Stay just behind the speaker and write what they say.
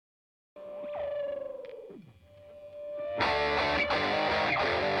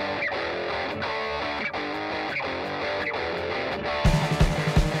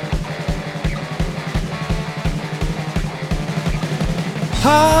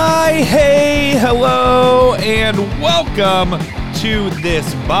Hi, hey, hello, and welcome to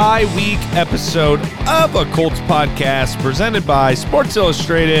this bye-week episode of a Colts podcast presented by Sports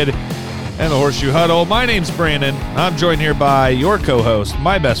Illustrated and the Horseshoe Huddle. My name's Brandon. I'm joined here by your co-host,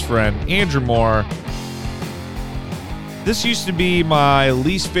 my best friend, Andrew Moore. This used to be my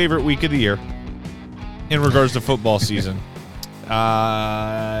least favorite week of the year in regards to football season.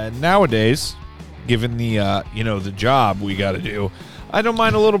 Nowadays, given the the job we got to do, I don't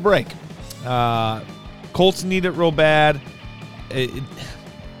mind a little break. Colts need it real bad.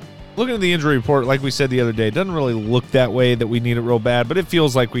 Looking at the injury report, like we said the other day, it doesn't really look that way that we need it real bad, but it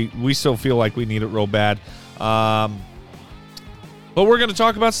feels like we still feel like we need it real bad. But we're going to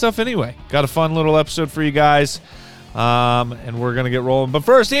talk about stuff anyway. Got a fun little episode for you guys, and we're going to get rolling. But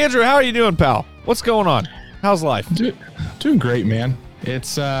first, Andrew, how are you doing, pal? What's going on? How's life? Doing great, man.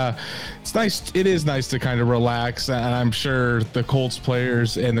 It's nice. It is nice to kind of relax, and I'm sure the Colts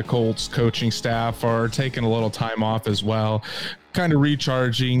players and the Colts coaching staff are taking a little time off as well, kind of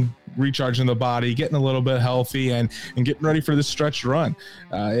recharging the body, getting a little bit healthy, and getting ready for this stretch run.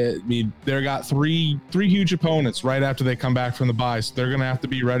 They got three huge opponents right after they come back from the bye, so they're going to have to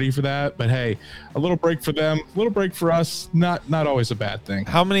be ready for that. But hey, a little break for them, a little break for us, not always a bad thing.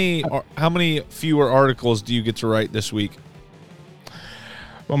 How many fewer articles do you get to write this week?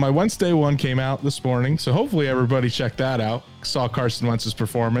 Well, my Wednesday one came out this morning, so hopefully everybody checked that out. Saw Carson Wentz's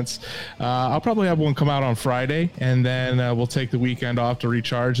performance. I'll probably have one come out on Friday, and then we'll take the weekend off to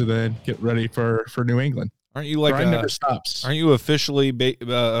recharge and then get ready for New England. Aren't you like never stops? Aren't you officially,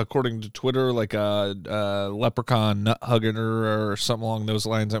 according to Twitter, like a leprechaun nut hugger or something along those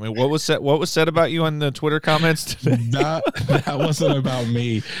lines? I mean, what was said about you on the Twitter comments today? That wasn't about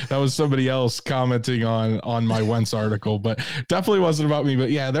me. That was somebody else commenting on my Wentz article, but definitely wasn't about me.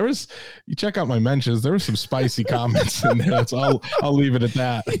 But yeah, you check out my mentions. There were some spicy comments in there. So I'll leave it at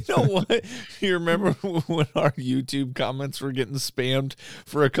that. You know what? You remember when our YouTube comments were getting spammed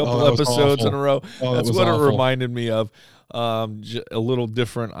for a couple episodes in a row? That's what it reminded me of. A little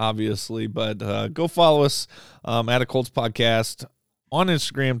different, obviously, but go follow us at a Colts podcast on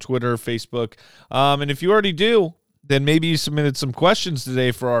Instagram, Twitter, Facebook, and if you already do, then maybe you submitted some questions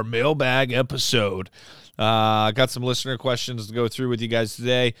today for our mailbag episode. Got some listener questions to go through with you guys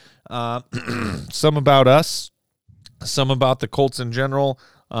today. Some about us, some about the Colts in general,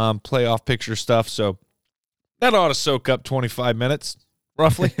 playoff picture stuff. So that ought to soak up 25 minutes.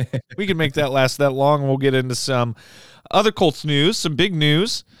 Roughly, we can make that last that long. We'll get into some other Colts news, some big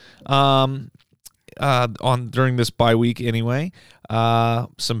news during this bye week. Anyway,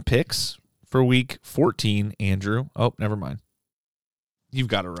 some picks for week 14. Andrew, oh, never mind. You've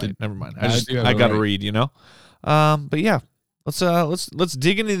got it right. Never mind. I got to read. But yeah, let's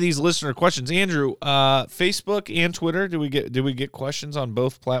dig into these listener questions. Andrew, Facebook and Twitter. Did we get questions on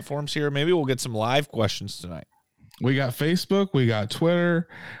both platforms here? Maybe we'll get some live questions tonight. We got Facebook, we got Twitter,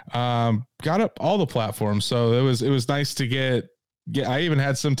 got up all the platforms. So it was nice to get. I even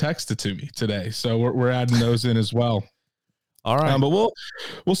had some texted to me today, so we're adding those in as well. All right, but we'll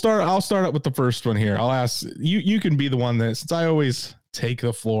start. I'll start up with the first one here. I'll ask you. You can be the one that, since I always take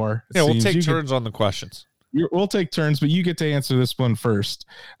the floor. Yeah, we'll take turns on the questions. We'll take turns, but you get to answer this one first.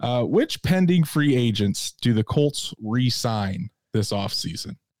 Which pending free agents do the Colts re-sign this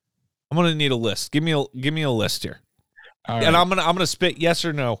offseason? I'm gonna need a list. Give me a list here. Right. And I'm gonna spit yes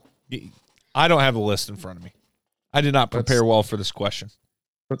or no. I don't have a list in front of me. I did not prepare well for this question.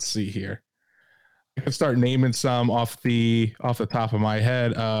 Let's see here. I can start naming some off the top of my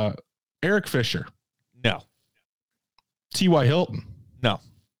head. Eric Fisher. No. T.Y. Hilton. No.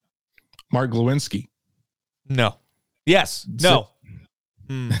 Mark Glowinski. No. Yes. No.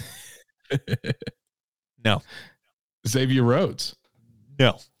 No. Xavier Rhodes.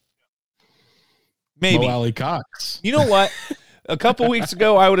 No. Maybe. Mo Alley Cox. You know what? A couple weeks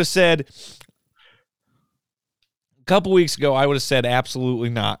ago, I would have said absolutely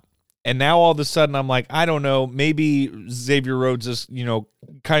not. And now all of a sudden, I'm like, I don't know. Maybe Xavier Rhodes is,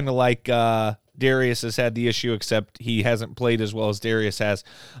 kind of like Darius has had the issue, except he hasn't played as well as Darius has.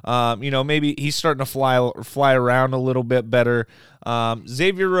 Maybe he's starting to fly around a little bit better.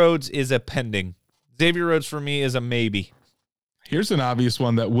 Xavier Rhodes is a pending. Xavier Rhodes for me is a maybe. Here's an obvious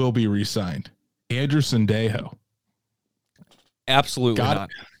one that will be re-signed. Andrew Sendejo. Absolutely not.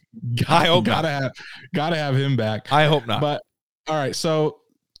 I hope gotta have him back. I hope not. But all right, so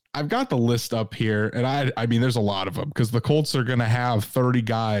I've got the list up here, and I mean, there's a lot of them because the Colts are going to have 30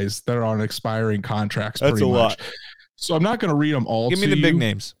 guys that are on expiring contracts. That's a lot. So I'm not going to read them all. Give me the big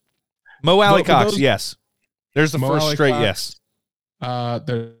names. Mo Alley Cox, yes. There's the first straight yes.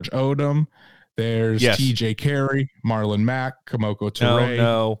 There's Odom. There's TJ Carey, Marlon Mack, Kamoko Toure.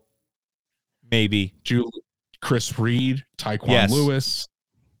 No. Maybe. Chris Reed, Tyquan Lewis,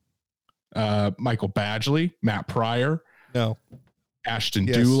 Michael Badgley, Matt Pryor. No. Ashton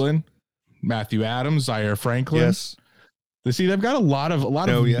Dulin, Matthew Adams, Zaire Franklin. Yes. They've got a lot of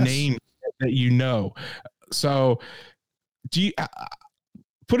names that you know. So do you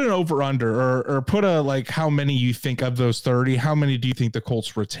put an over under or put a like how many you think of those 30? How many do you think the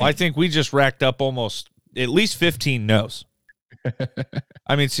Colts retain? Well, I think we just racked up almost at least 15 no's.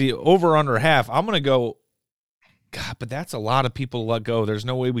 I mean, see, over under half. I'm going to go. God, but that's a lot of people to let go. There's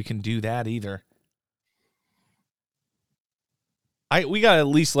no way we can do that either. We got to at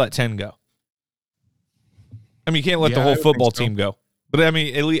least let 10 go. I mean, you can't let the whole football team go. But, I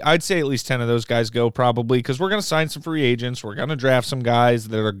mean, I'd say at least 10 of those guys go probably because we're going to sign some free agents. We're going to draft some guys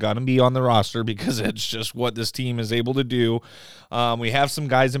that are going to be on the roster because it's just what this team is able to do. We have some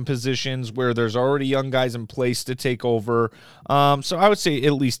guys in positions where there's already young guys in place to take over. So I would say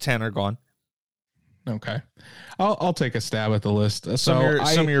at least 10 are gone. Okay. I'll take a stab at the list. Some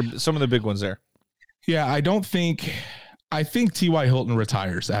of the big ones there. Yeah, I think T.Y. Hilton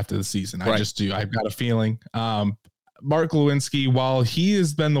retires after the season. I just do. I've got a feeling. Mark Lewinsky, while he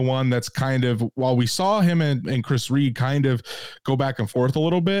has been the one that's while we saw him and Chris Reed kind of go back and forth a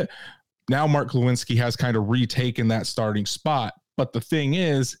little bit, now Mark Lewinsky has kind of retaken that starting spot. But the thing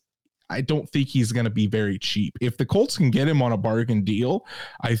is, I don't think he's going to be very cheap. If the Colts can get him on a bargain deal,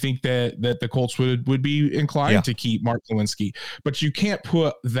 I think that the Colts would be inclined to keep Mark Lewinsky. But you can't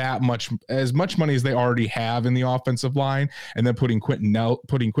put as much money as they already have in the offensive line, and then putting Quentin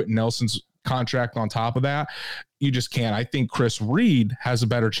Nelson's contract on top of that. You just can't. I think Chris Reed has a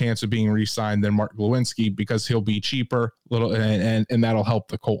better chance of being re-signed than Mark Lewinsky because he'll be cheaper, and that'll help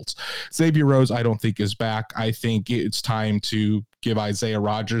the Colts. Xavier Rhodes, I don't think is back. I think it's time to give Isaiah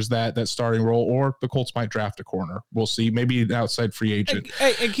Rodgers that starting role, or the Colts might draft a corner. We'll see. Maybe an outside free agent.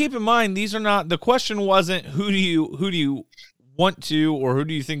 And keep in mind, these are not. The question wasn't who do you want to, or who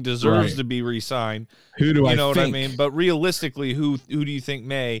do you think deserves to be re-signed. Who do I think? You know what I mean? But realistically, who do you think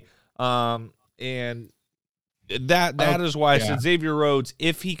may? And that is why I said Xavier Rhodes,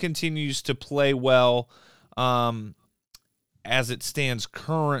 if he continues to play well, as it stands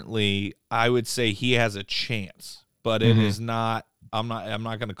currently, I would say he has a chance, but it is not. I'm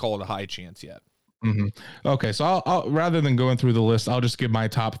not going to call it a high chance yet. Mm-hmm. Okay, so I'll rather than going through the list, I'll just give my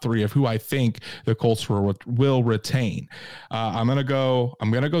top 3 of who I think the Colts will retain. I'm gonna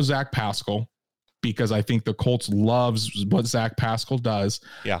go Zach Pascal, because I think the Colts loves what Zach Pascal does.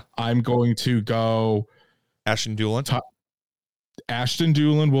 Yeah. I'm going to go Ashton Dulin. Ashton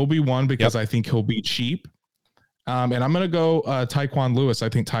Dulin will be one because I think he'll be cheap. And I'm going to go Tyquan Lewis. I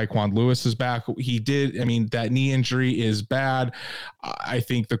think Tyquan Lewis is back. That knee injury is bad. I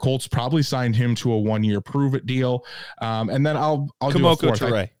think the Colts probably signed him to a 1-year prove-it deal. And then I'll do a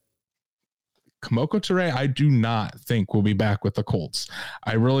fourth. Kamoko Toure, I do not think will be back with the Colts.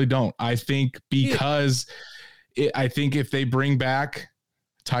 I really don't. I think because I think if they bring back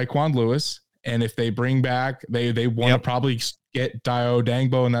Tyquan Lewis, and if they bring back, they want to probably get Dio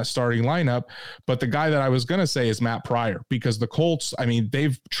Dangbo in that starting lineup. But the guy that I was going to say is Matt Pryor, because the Colts,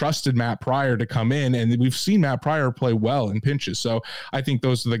 they've trusted Matt Pryor to come in, and we've seen Matt Pryor play well in pinches. So I think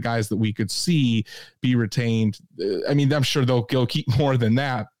those are the guys that we could see be retained. I'm sure they'll keep more than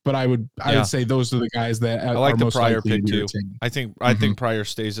that, but I would say those are the guys that I like are the most Pryor likely pick to be too. retained. I think Pryor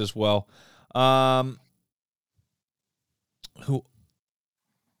stays as well.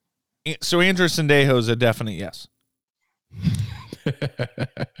 So Andrew Sendejo is a definite yes.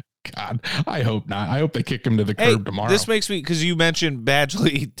 God, I hope not. I hope they kick him to the curb tomorrow. This makes me, because you mentioned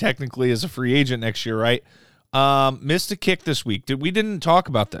Badgley technically as a free agent next year, right? Missed a kick this week. We didn't talk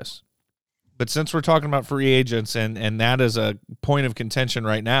about this, but since we're talking about free agents and that is a point of contention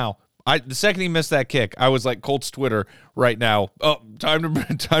right now, the second he missed that kick, I was like Colts Twitter right now. Oh, time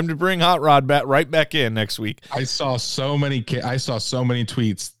to bring Hot Rod right back in next week. I saw so many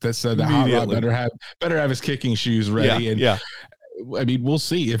tweets that said that Hot Rod better have his kicking shoes ready. We'll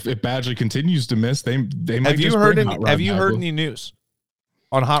see if Badgley continues to miss. They might. Have you heard any news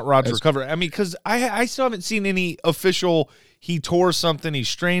on Hot Rod's recovery? Because I still haven't seen any official. He tore something. He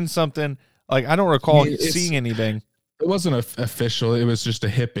strained something. Like I don't recall seeing anything. It wasn't official. It was just a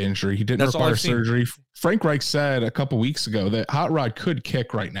hip injury. He didn't require surgery. Frank Reich said a couple weeks ago that Hot Rod could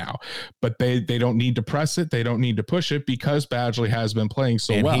kick right now, but they don't need to press it. They don't need to push it because Badgley has been playing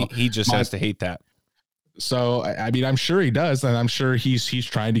so well. He just has to hate that. So, I'm sure he does. And I'm sure he's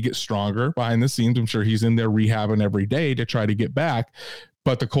trying to get stronger behind the scenes. I'm sure he's in there rehabbing every day to try to get back,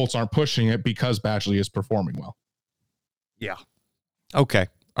 but the Colts aren't pushing it because Badgley is performing well. Yeah. Okay.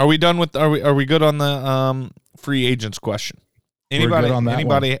 Are we done with? Are we good on the free agents question?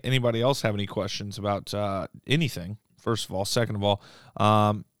 Anybody else have any questions about anything? First of all, second of all,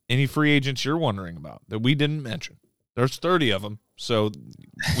 any free agents you're wondering about that we didn't mention? There's 30 of them, so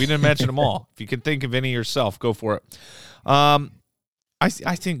we didn't mention them all. If you can think of any yourself, go for it. I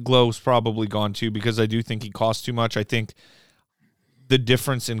think Glow's probably gone too because I do think he costs too much. I think the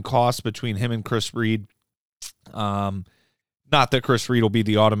difference in cost between him and Chris Reed, not that Chris Reed will be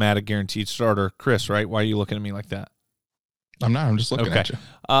the automatic guaranteed starter. Chris, right? Why are you looking at me like that? I'm not. I'm just looking at you.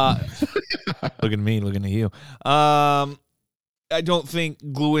 Looking at me, looking at you. I don't think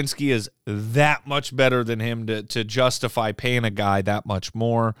Glowinski is that much better than him to justify paying a guy that much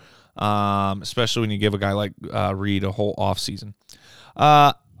more, especially when you give a guy like Reed a whole offseason.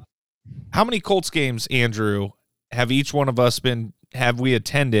 How many Colts games, Andrew, have each one of us have we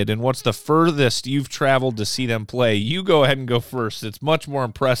attended, and what's the furthest you've traveled to see them play? You go ahead and go first. It's much more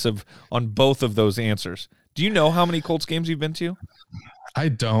impressive on both of those answers. Do you know how many Colts games you've been to? I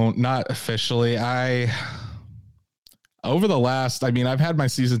don't, not officially. I've had my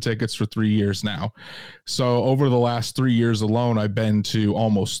season tickets for 3 years now. So over the last 3 years alone, I've been to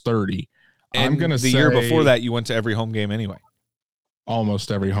almost 30. And I'm going to say the year before that, you went to every home game anyway.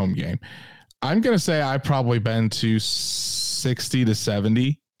 Almost every home game. I'm going to say I've probably been to 60 to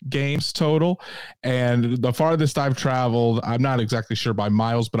 70 games total. And the farthest I've traveled, I'm not exactly sure by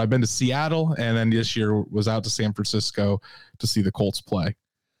miles, but I've been to Seattle. And then this year was out to San Francisco to see the Colts play.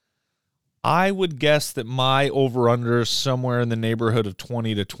 I would guess that my over-under is somewhere in the neighborhood of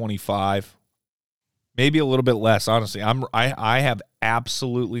 20 to 25. Maybe a little bit less, honestly. I have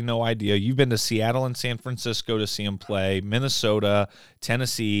absolutely no idea. You've been to Seattle and San Francisco to see them play, Minnesota,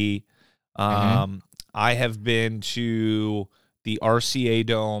 Tennessee. I have been to the RCA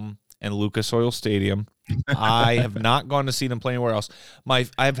Dome and Lucas Oil Stadium. I have not gone to see them play anywhere else.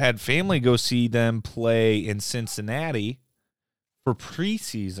 I've had family go see them play in Cincinnati for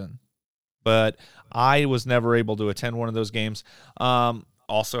preseason, but I was never able to attend one of those games.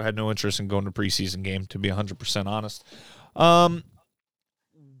 Also had no interest in going to preseason game, to be 100% honest.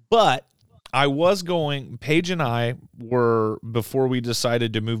 But I was going, Paige and I were, before we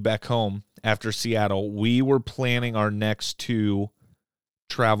decided to move back home after Seattle, we were planning our next two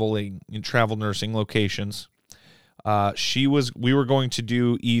travel nursing locations. We were going to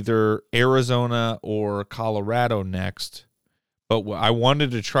do either Arizona or Colorado next, but I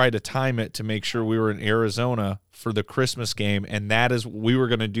wanted to try to time it to make sure we were in Arizona for the Christmas game, and we were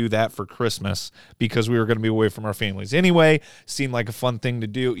going to do that for Christmas because we were going to be away from our families anyway. Seemed like a fun thing to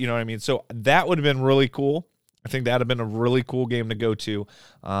do, you know what I mean? So that would have been really cool. I think that would have been a really cool game to go to.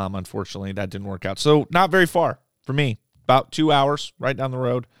 Unfortunately, that didn't work out. So not very far for me. About 2 hours, right down the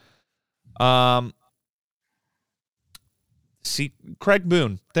road. See, Craig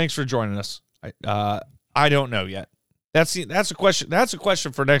Boone, thanks for joining us. I don't know yet. That's a question. That's a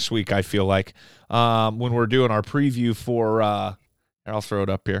question for next week. I feel like when we're doing our preview for. I'll throw it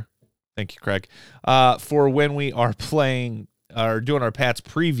up here. Thank you, Craig. For when we are playing or doing our Pats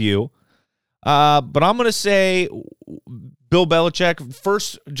preview. But I'm going to say Bill Belichick.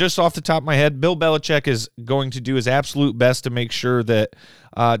 First, just off the top of my head, Bill Belichick is going to do his absolute best to make sure that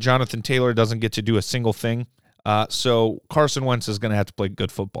Jonathan Taylor doesn't get to do a single thing. So Carson Wentz is going to have to play good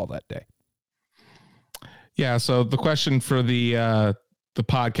football that day. Yeah, so the question for the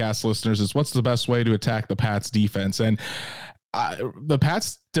podcast listeners is, what's the best way to attack the Pats defense? And the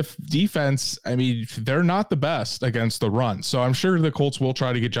Pats defense, I mean, they're not the best against the run. So I'm sure the Colts will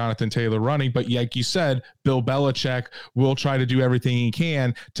try to get Jonathan Taylor running. But like you said, Bill Belichick will try to do everything he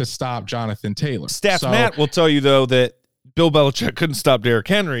can to stop Jonathan Taylor. Matt will tell you, though, that Bill Belichick couldn't stop Derrick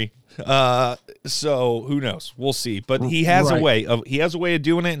Henry. So who knows? We'll see. But he has a way of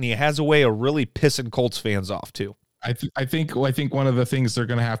doing it, and he has a way of really pissing Colts fans off too. I think one of the things they're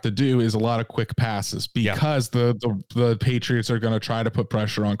going to have to do is a lot of quick passes because the Patriots are going to try to put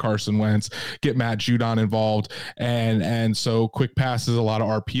pressure on Carson Wentz, get Matt Judon involved, and so quick passes, a lot of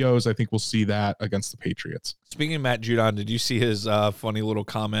RPOs. I think we'll see that against the Patriots. Speaking of Matt Judon, did you see his funny little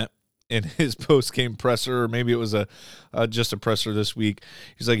comment in his post-game presser, or maybe it was just a presser this week?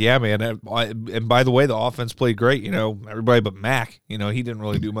 He's like, yeah, man, and by the way, the offense played great. You know, everybody but Mac, you know, he didn't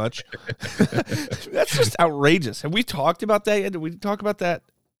really do much. That's just outrageous. Have we talked about that yet? Did we talk about that?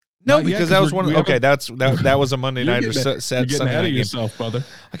 No, because that was one of that was a Monday night or Sunday getting ahead of game. yourself, brother.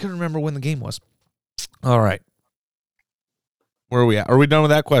 I couldn't remember when the game was. All right. Where are we at? Are we done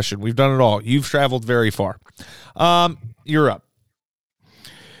with that question? We've done it all. You've traveled very far. You're up.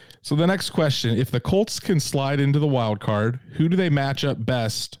 So the next question, if the Colts can slide into the wild card, who do they match up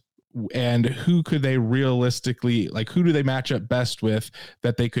best and who could they realistically, like, who do they match up best with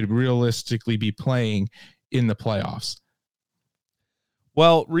that they could realistically be playing in the playoffs?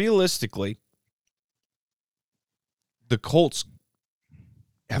 Well, realistically, the Colts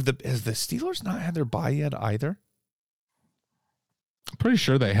has the Steelers not had their bye yet either? I'm pretty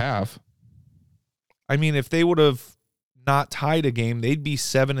sure they have. I mean, if they would have not tied a game, they'd be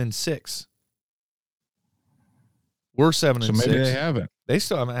 7-6. We're 7-6. So maybe they haven't. They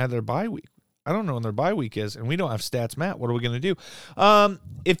still haven't had their bye week. I don't know when their bye week is, and we don't have stats, Matt. What are we going to do?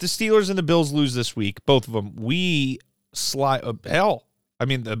 If the Steelers and the Bills lose this week, both of them, we slide. Hell, I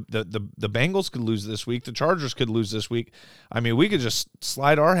mean, the Bengals could lose this week. The Chargers could lose this week. I mean, we could just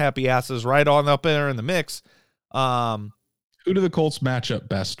slide our happy asses right on up there in the mix. Who do the Colts match up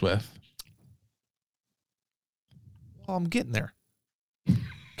best with? Well, I'm getting there.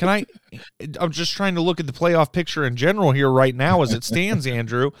 I'm just trying to look at the playoff picture in general here right now as it stands,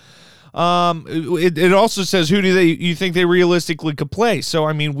 Andrew. It also says who do you think they realistically could play? So,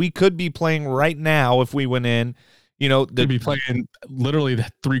 I mean, we could be playing right now if we went in. They'd be playing literally the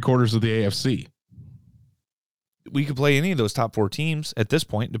 3/4 of the AFC. We could play any of those top 4 teams at this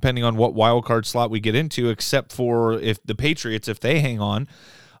point, depending on what wild card slot we get into, except for if the Patriots, if they hang on.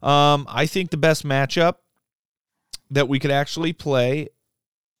 I think the best matchup that we could actually play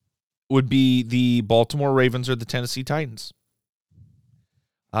would be the Baltimore Ravens or the Tennessee Titans.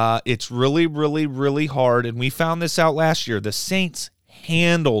 It's really, really, really hard, and we found this out last year. The Saints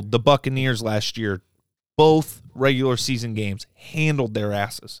handled the Buccaneers last year. Both regular season games handled their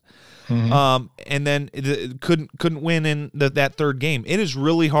asses. Mm-hmm. And then couldn't win in that third game. It is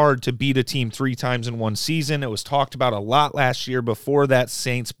really hard to beat a team 3 times in one season. It was talked about a lot last year before that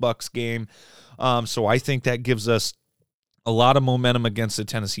Saints-Bucks game. So I think that gives us a lot of momentum against the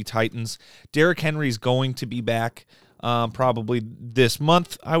Tennessee Titans. Derrick Henry's going to be back probably this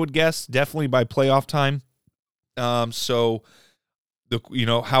month, I would guess, definitely by playoff time. So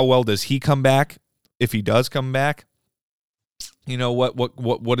how well does he come back? If he does come back,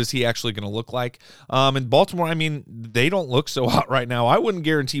 what is he actually going to look like? In Baltimore, I mean, they don't look so hot right now. I wouldn't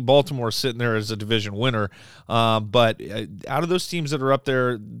guarantee Baltimore sitting there as a division winner. But out of those teams that are up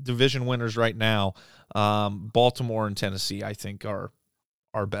there, division winners right now, Baltimore and Tennessee, I think, are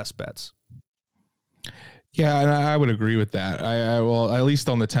our best bets. Yeah, and I would agree with that. I will, at least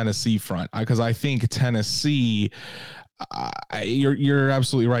on the Tennessee front, because I think Tennessee. You're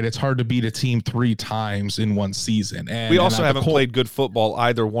absolutely right. It's hard to beat a team 3 times in one season. And we also haven't played good football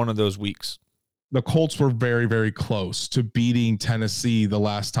either one of those weeks. The Colts were very, very close to beating Tennessee the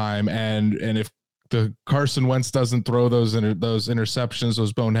last time. And if the Carson Wentz doesn't throw those interceptions,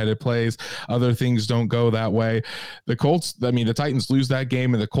 those boneheaded plays, other things don't go that way. The Titans lose that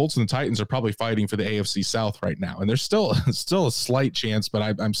game, and the Colts and the Titans are probably fighting for the AFC South right now. And there's still a slight chance,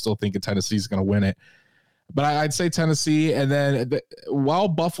 but I'm still thinking Tennessee's going to win it. But I'd say Tennessee, and then while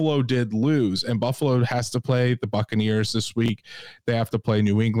Buffalo did lose, and Buffalo has to play the Buccaneers this week, they have to play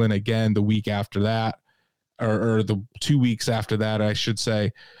New England again the week after that, or the 2 weeks after that, I should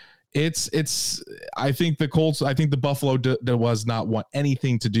say. I think the Buffalo does not want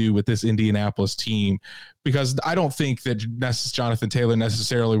anything to do with this Indianapolis team, because I don't think that Jonathan Taylor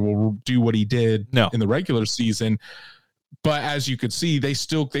necessarily will do what he did in the regular season. But as you could see, they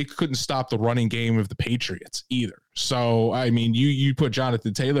couldn't stop the running game of the Patriots either. So, I mean, you put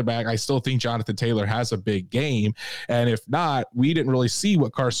Jonathan Taylor back. I still think Jonathan Taylor has a big game. And if not, we didn't really see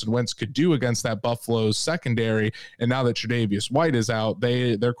what Carson Wentz could do against that Buffalo's secondary. And now that Tre'Davious White is out,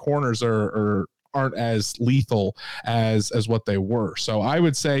 their corners aren't as lethal as what they were. So I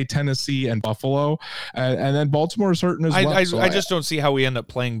would say Tennessee and Buffalo, and then Baltimore is hurting as well. I just don't see how we end up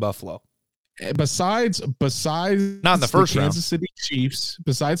playing Buffalo. Besides not in the first round.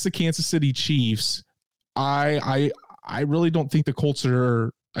 Besides the Kansas City Chiefs, I really don't think the Colts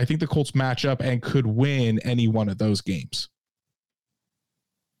I think the Colts match up and could win any one of those games.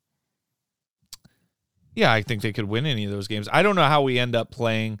 Yeah, I think they could win any of those games. I don't know how we end up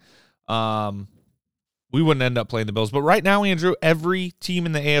playing. We wouldn't end up playing the Bills, but right now, Andrew, every team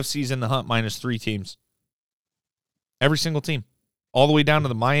in the AFC is in the hunt minus 3 teams. Every single team. All the way down to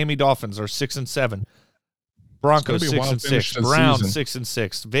the Miami Dolphins are 6-7, Broncos 6-6, Browns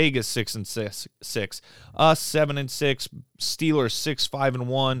 6-6, Vegas 6-6, us 7-6, Steelers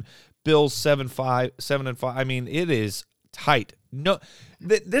 6-5-1, Bills 7-5. I mean, it is tight. No,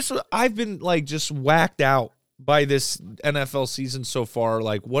 I've been like just whacked out by this NFL season so far.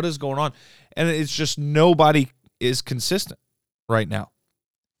 Like, what is going on? And it's just nobody is consistent right now.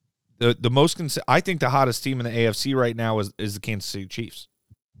 I think the hottest team in the AFC right now is the Kansas City Chiefs.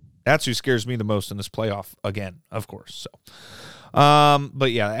 That's who scares me the most in this playoff again, of course. So,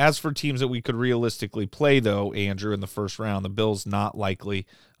 But yeah, as for teams that we could realistically play, though, Andrew, in the first round, the Bills not likely.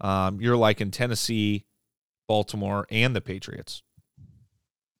 You're liking Tennessee, Baltimore, and the Patriots.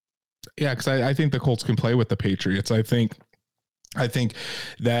 Yeah, because I think the Colts can play with the Patriots. I think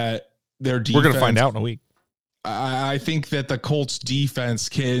that their defense. We're going to find out in a week. I think that the Colts defense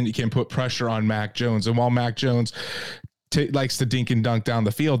can put pressure on Mac Jones. And while Mac Jones likes to dink and dunk down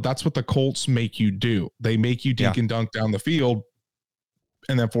the field, that's what the Colts make you do. They make you dink and dunk down the field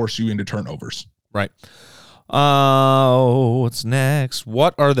and then force you into turnovers. Right. What's next?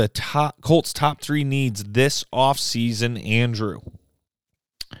 What are the Colts' top 3 needs this offseason, Andrew?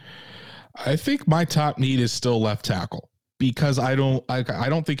 I think my top need is still left tackle. Because I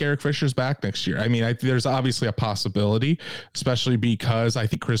don't think Eric Fisher's back next year. I mean, there's obviously a possibility, especially because I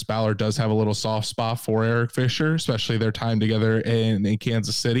think Chris Ballard does have a little soft spot for Eric Fisher, especially their time together in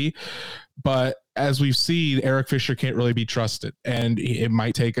Kansas City. But as we've seen, Eric Fisher can't really be trusted, and it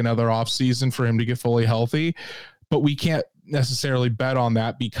might take another offseason for him to get fully healthy. But we can't necessarily bet on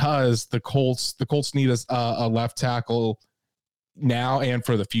that because the Colts need a left tackle now and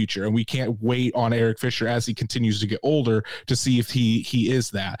for the future, and we can't wait on Eric Fisher as he continues to get older to see if he is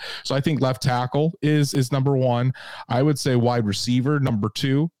that. So I think left tackle is number 1. I would say wide receiver number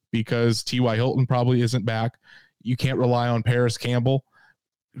 2, because T.Y. Hilton probably isn't back. You can't rely on Paris Campbell.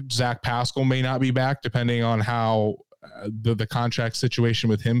 Zach Pascal may not be back depending on how the contract situation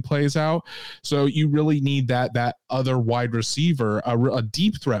with him plays out. So you really need that other wide receiver, a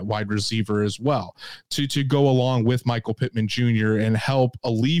deep threat wide receiver as well, to go along with Michael Pittman Jr. and help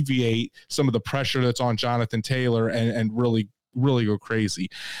alleviate some of the pressure that's on Jonathan Taylor and really go crazy.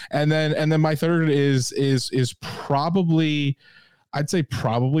 And then my third is probably, I'd say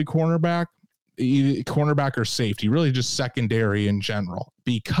probably cornerback or safety, really just secondary in general,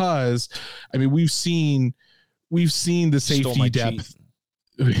 because I mean, we've seen the safety depth.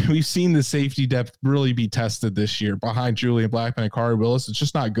 We've seen the safety depth really be tested this year behind Julian Blackmon and Kari Willis. It's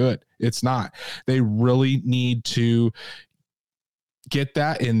just not good. It's not. They really need to get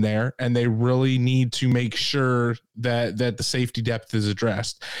that in there, and they really need to make sure that the safety depth is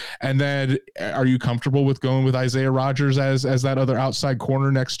addressed. And then, are you comfortable with going with Isaiah Rodgers as that other outside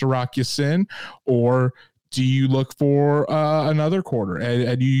corner next to Rock Ya-Sin, or do you look for another corner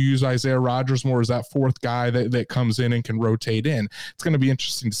and you use Isaiah Rodgers more as that fourth guy that comes in and can rotate in? It's going to be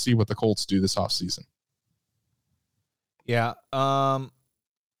interesting to see what the Colts do this offseason. Yeah. I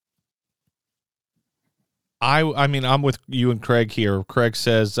mean, I'm with you and Craig here. Craig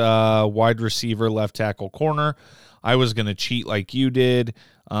says wide receiver, left tackle, corner. I was going to cheat like you did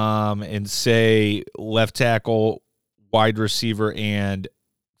and say left tackle, wide receiver, and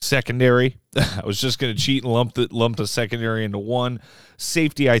secondary. I was just going to cheat and lump the secondary into one.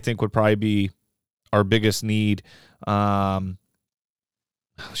 Safety, I think, would probably be our biggest need. I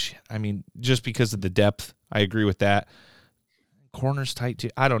mean, just because of the depth, I agree with that. Corners tight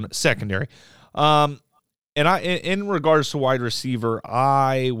too. I don't know. Secondary. And in regards to wide receiver,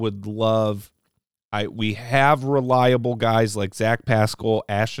 I would love. We have reliable guys like Zach Pascal.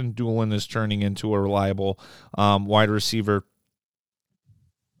 Ashton Doolin is turning into a reliable wide receiver.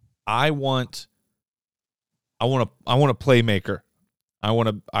 I want a playmaker. I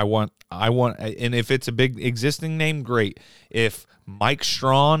want, and if it's a big existing name, great. If Mike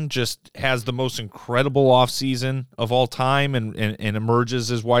Strawn just has the most incredible offseason of all time and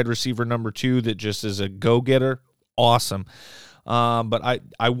emerges as wide receiver number 2 that just is a go-getter, awesome. But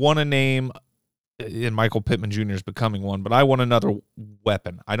I want a name, and Michael Pittman Jr. is becoming one, but I want another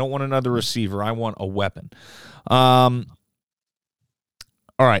weapon. I don't want another receiver. I want a weapon.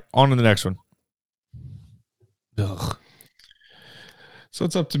 All right, on to the next one. Ugh. So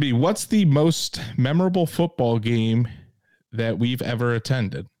it's up to me. What's the most memorable football game that we've ever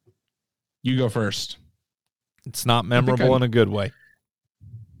attended? You go first. It's not memorable in a good way.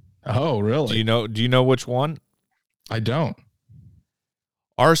 Oh, really? Do you know which one? I don't.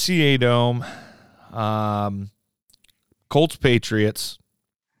 RCA Dome, Colts Patriots.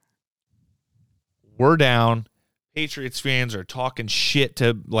 We're down. Patriots fans are talking shit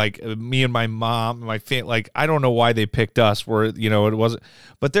to like me and my mom, my family. Like, I don't know why they picked us where, it wasn't,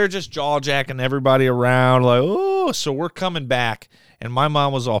 but they're just jaw jacking everybody around. Like, oh, so we're coming back. And my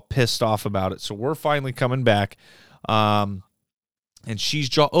mom was all pissed off about it. So we're finally coming back. And she's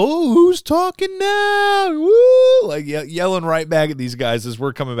who's talking now? Woo! Like yelling right back at these guys as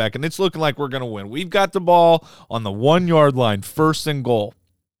we're coming back. And it's looking like we're going to win. We've got the ball on the 1 yard line, 1st and goal.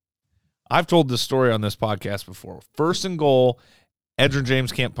 I've told this story on this podcast before. 1st and goal, Edgerrin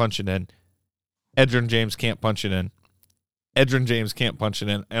James can't punch it in. Edgerrin James can't punch it in. Edgerrin James can't punch it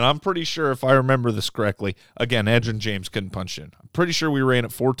in. And I'm pretty sure, if I remember this correctly, again, Edgerrin James couldn't punch it in. I'm pretty sure we ran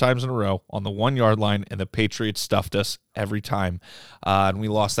it 4 times in a row on the 1 yard line, and the Patriots stuffed us every time. And we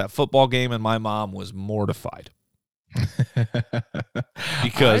lost that football game, and my mom was mortified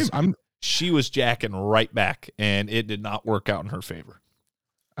because she was jacking right back, and it did not work out in her favor.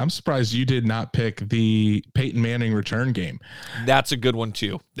 I'm surprised you did not pick the Peyton Manning return game. That's a good one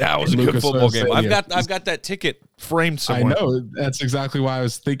too. That was a good football game. I've got that ticket framed somewhere. I know. That's exactly why I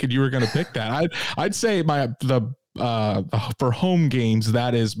was thinking you were going to pick that. I'd say for home games,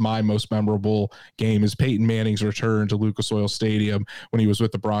 that is my most memorable game, is Peyton Manning's return to Lucas Oil Stadium when he was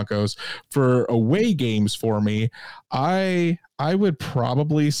with the Broncos. For away games for me, I would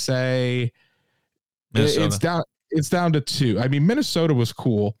probably say Minnesota. It's down to 2. I mean, Minnesota was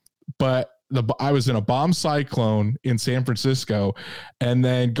cool, but I was in a bomb cyclone in San Francisco, and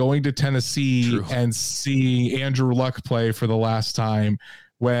then going to Tennessee and see Andrew Luck play for the last time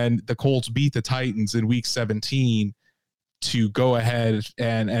when the Colts beat the Titans in Week 17 to go ahead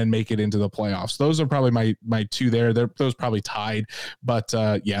and make it into the playoffs. Those are probably my 2 there. Those probably tied, but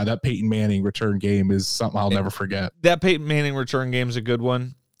that Peyton Manning return game is something I'll never forget. That Peyton Manning return game is a good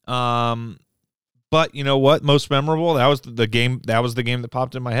one. But you know what? Most memorable, that was the game that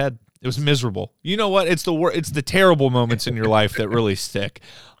popped in my head. It was miserable. You know what? It's the terrible moments in your life that really stick.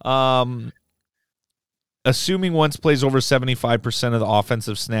 Assuming Wentz plays over 75% of the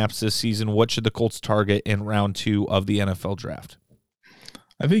offensive snaps this season, what should the Colts target in round 2 of the NFL draft?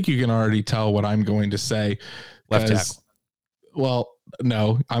 I think you can already tell what I'm going to say. Left tackle. Well,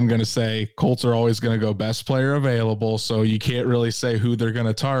 no, I'm going to say Colts are always going to go best player available, so you can't really say who they're going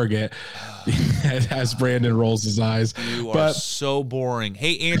to target as Brandon rolls his eyes. You are so boring.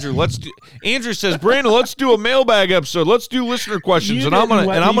 Hey, Andrew, Andrew says, Brandon, let's do a mailbag episode. Let's do listener questions. I'm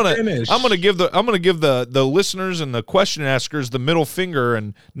going to give the listeners and the question askers the middle finger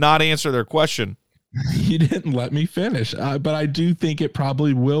and not answer their question. You didn't let me finish, but I do think it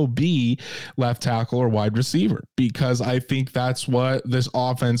probably will be left tackle or wide receiver, because I think that's what this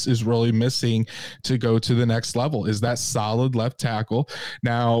offense is really missing to go to the next level, is that solid left tackle.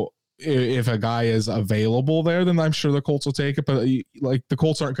 Now, if a guy is available there, then I'm sure the Colts will take it, but like the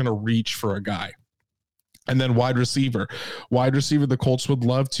Colts aren't going to reach for a guy. And then wide receiver, the Colts would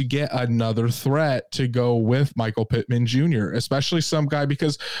love to get another threat to go with Michael Pittman Jr., especially some guy,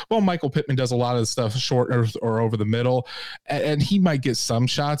 because, well, Michael Pittman does a lot of stuff short or over the middle, and he might get some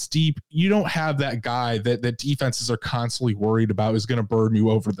shots deep. You don't have that guy that defenses are constantly worried about is going to burn you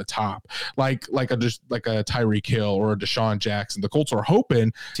over the top, like a Tyreek Hill or a Deshaun Jackson. The Colts are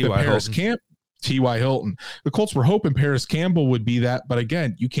hoping that T.Y. Hilton. The Colts were hoping Paris Campbell would be that, but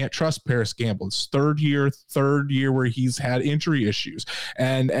again, you can't trust Paris Campbell. It's third year where he's had injury issues,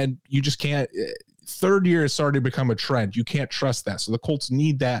 and you just can't. Third year is starting to become a trend. You can't trust that. So the Colts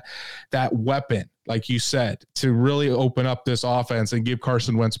need that weapon, like you said, to really open up this offense and give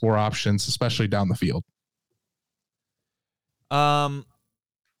Carson Wentz more options, especially down the field. I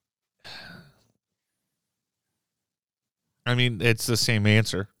mean, it's the same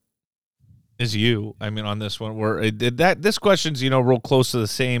answer as you. I mean, on this one, this question's, real close to the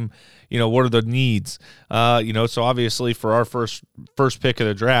same, what are the needs? So obviously for our first pick of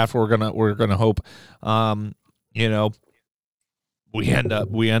the draft, we're gonna hope, we end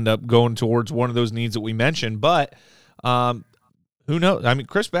up going towards one of those needs that we mentioned, but who knows? I mean,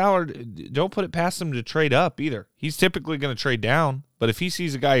 Chris Ballard, don't put it past him to trade up either. He's typically going to trade down, but if he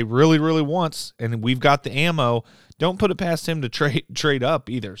sees a guy he really, really wants and we've got the ammo, don't put it past him to trade up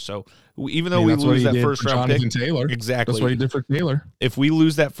either. So even though we lose that first round pick, Taylor. Exactly. That's what he did for Taylor. If we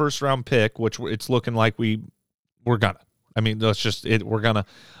lose that first round pick, which it's looking like we're gonna. I mean, that's just it. We're gonna.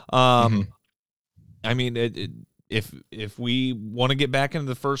 I mean, if we want to get back into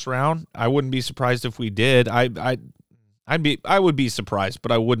the first round, I wouldn't be surprised if we did. I would be surprised,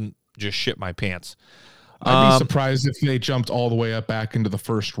 but I wouldn't just shit my pants. I'd be surprised if they jumped all the way up back into the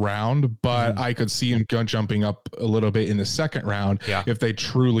first round, but I could see them jumping up a little bit in the second round if they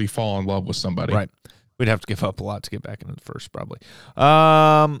truly fall in love with somebody. Right. We'd have to give up a lot to get back into the first, probably.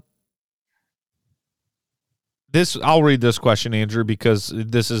 I'll read this question, Andrew, because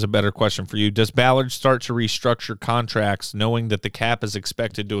this is a better question for you. Does Ballard start to restructure contracts knowing that the cap is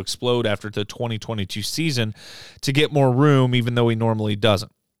expected to explode after the 2022 season to get more room, even though he normally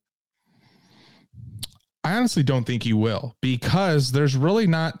doesn't? I honestly don't think he will, because there's really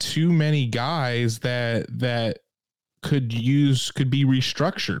not too many guys that could be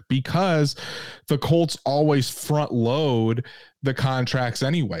restructured, because the Colts always front load the contracts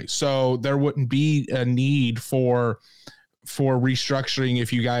anyway. So there wouldn't be a need for for restructuring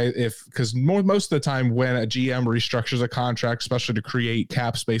because most of the time when a GM restructures a contract, especially to create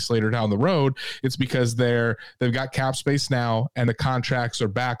cap space later down the road, it's because they've got cap space now and the contracts are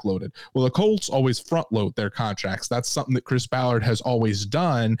backloaded. Well, the Colts always front load their contracts. That's something that Chris Ballard has always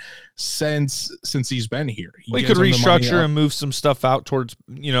done since he's been here. We could restructure and move some stuff out towards,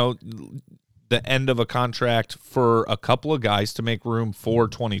 the end of a contract for a couple of guys to make room for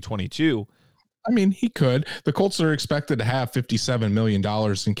 2022. I mean, he could. The Colts are expected to have $57 million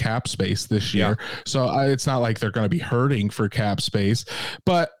in cap space this year. Yeah. So it's not like they're going to be hurting for cap space.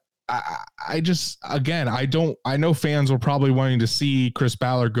 But I know fans were probably wanting to see Chris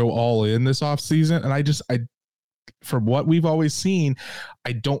Ballard go all in this offseason. And from what we've always seen,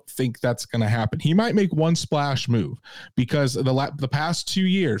 I don't think that's going to happen. He might make one splash move because the past 2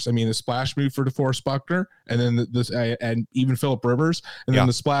 years, I mean, the splash move for DeForest Buckner and then and even Phillip Rivers, and then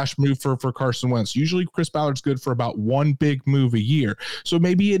the splash move for Carson Wentz. Usually Chris Ballard's good for about one big move a year. So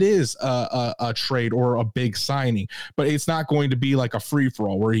maybe it is a trade or a big signing, but it's not going to be like a free for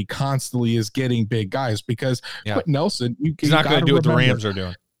all where he constantly is getting big guys because Nelson, he's not going to do what the Rams are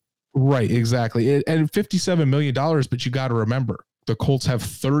doing. Right, exactly. And $57 million, but you got to remember, the Colts have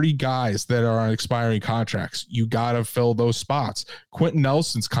 30 guys that are on expiring contracts. You got to fill those spots. Quentin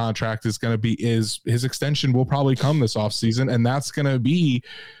Nelson's contract is going to be his extension will probably come this offseason, and that's going to be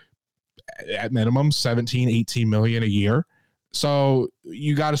at minimum 17, 18 million a year. So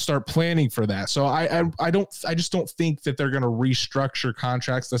you got to start planning for that. So I just don't think that they're going to restructure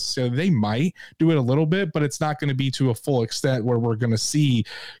contracts necessarily. They might do it a little bit, but it's not going to be to a full extent where we're going to see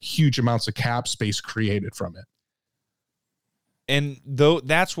huge amounts of cap space created from it. And though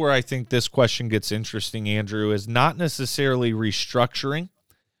that's where I think this question gets interesting, Andrew, is not necessarily restructuring,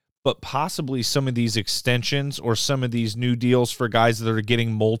 but possibly some of these extensions or some of these new deals for guys that are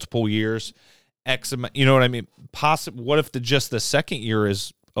getting multiple years. X amount, you know what I mean? What if just the second year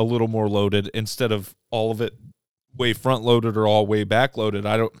is a little more loaded instead of all of it way front loaded or all way back loaded?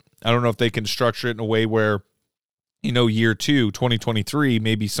 I don't know if they can structure it in a way where, year 2, 2023,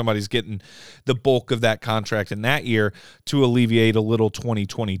 maybe somebody's getting the bulk of that contract in that year to alleviate a little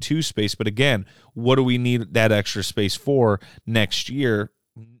 2022 space. But again, what do we need that extra space for next year?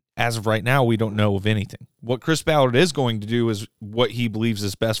 As of right now, we don't know of anything. What Chris Ballard is going to do is what he believes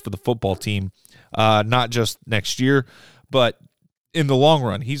is best for the football team, not just next year, but in the long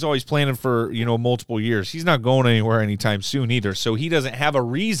run. He's always planning for, multiple years. He's not going anywhere anytime soon either. So he doesn't have a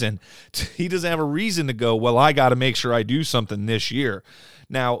reason. To go, well, I got to make sure I do something this year.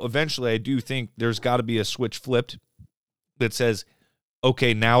 Now, eventually, I do think there's got to be a switch flipped that says,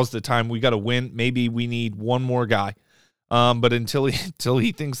 okay, now's the time. We got to win. Maybe we need one more guy. But until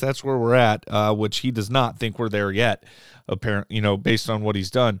he thinks that's where we're at, which he does not think we're there yet, apparently, based on what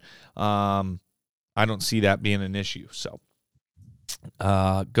he's done, I don't see that being an issue. So,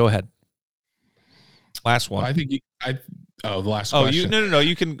 go ahead. Last one. I think the last question. No.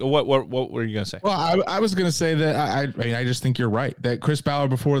 You can. What were you gonna say? Well, I was gonna say that I just think you're right. That Chris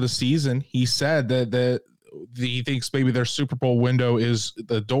Ballard before the season, he said that he thinks maybe their Super Bowl window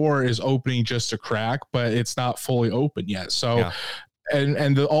the door is opening just a crack, but it's not fully open yet. So,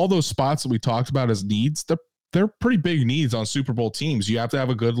 and all those spots that we talked about as needs, they're pretty big needs on Super Bowl teams. You have to have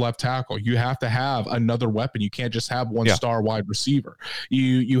a good left tackle. You have to have another weapon. You can't just have one star wide receiver.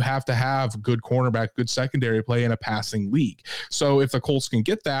 You have to have good cornerback, good secondary play in a passing league. So if the Colts can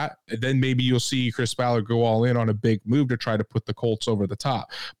get that, then maybe you'll see Chris Ballard go all in on a big move to try to put the Colts over the top.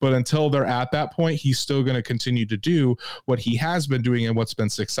 But until they're at that point, he's still going to continue to do what he has been doing and what's been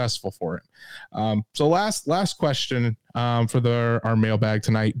successful for him. So last question for our mailbag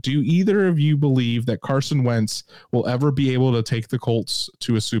tonight. Do either of you believe that Carson Wentz will ever be able to take the Colts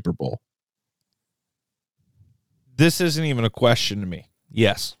to a Super Bowl? This isn't even a question to me.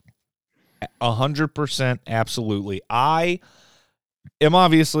 Yes. 100%, absolutely. I am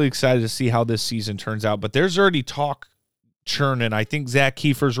obviously excited to see how this season turns out, but there's already talk churning. I think Zach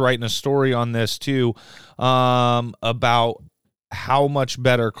Kiefer's writing a story on this too, about how much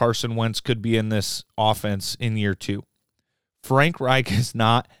better Carson Wentz could be in this offense in year 2. Frank Reich has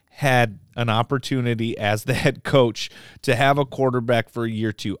not had an opportunity as the head coach to have a quarterback for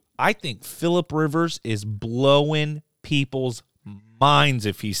year 2. I think Phillip Rivers is blowing people's minds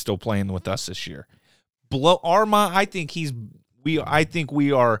if he's still playing with us this year. Blow our mind. I think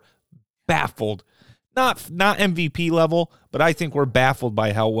we are baffled. Not MVP level, but I think we're baffled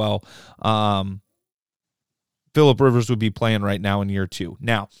by how well Phillip Rivers would be playing right now in year 2.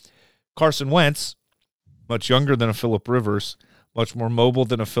 Now, Carson Wentz, much younger than a Phillip Rivers, much more mobile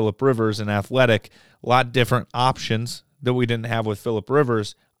than a Phillip Rivers and athletic, a lot different options that we didn't have with Phillip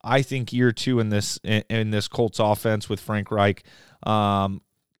Rivers. I think year 2 in this Colts offense with Frank Reich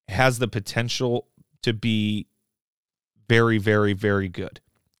has the potential to be very, very, very good.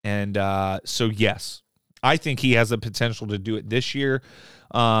 And so, yes, I think he has the potential to do it this year.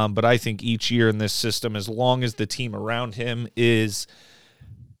 But I think each year in this system, as long as the team around him is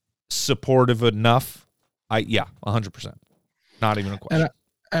supportive enough, 100%. Not even a question.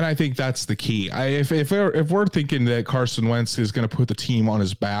 And I think that's the key. If we're thinking that Carson Wentz is going to put the team on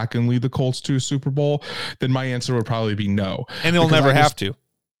his back and lead the Colts to a Super Bowl, then my answer would probably be no. And he'll never have to.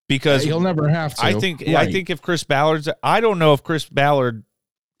 Because he'll never have to. I think if Chris Ballard's, I don't know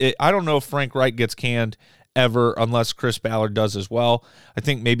if Frank Reich gets canned ever unless Chris Ballard does as well. I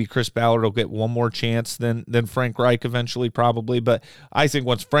think maybe Chris Ballard will get one more chance than Frank Reich eventually, probably. But I think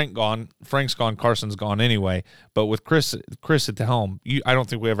once Frank's gone, Carson's gone anyway. But with Chris at the helm, I don't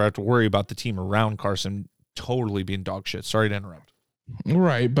think we ever have to worry about the team around Carson totally being dog shit. Sorry to interrupt.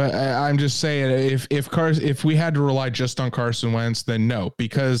 Right, but I'm just saying if we had to rely just on Carson Wentz, then no,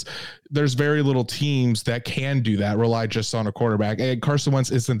 because there's very little teams that can do that, rely just on a quarterback. And Carson Wentz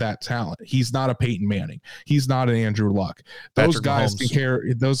isn't that talent. He's not a Peyton Manning. He's not an Andrew Luck. Those guys can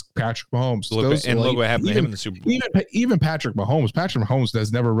carry those Patrick Mahomes. Look what happened to him in the Super Bowl. Even Patrick Mahomes. Patrick Mahomes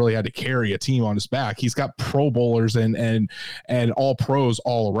has never really had to carry a team on his back. He's got Pro Bowlers and all pros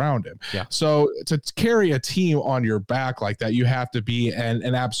all around him. Yeah. So to carry a team on your back like that, you have to be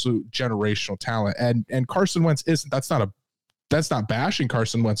an absolute generational talent. And Carson Wentz isn't. That's not bashing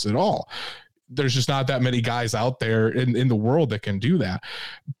Carson Wentz at all. There's just not that many guys out there in the world that can do that.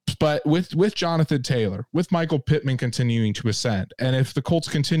 But with Jonathan Taylor, with Michael Pittman continuing to ascend, and if the Colts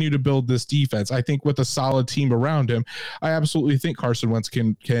continue to build this defense, I think with a solid team around him, I absolutely think Carson Wentz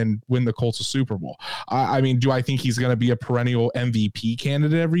can win the Colts a Super Bowl. I mean, do I think he's going to be a perennial MVP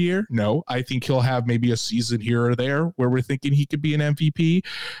candidate every year? No. I think he'll have maybe a season here or there where we're thinking he could be an MVP.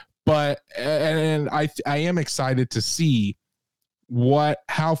 But and I am excited to see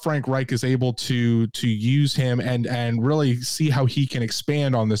how Frank Reich is able to use him and really see how he can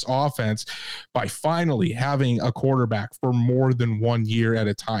expand on this offense by finally having a quarterback for more than 1 year at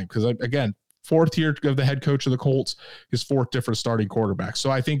a time. Because again, 4th year of the head coach of the Colts, his 4th different starting quarterback. So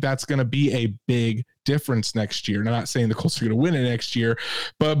I think that's going to be a big difference next year. And I'm not saying the Colts are going to win it next year,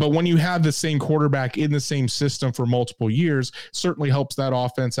 but when you have the same quarterback in the same system for multiple years, certainly helps that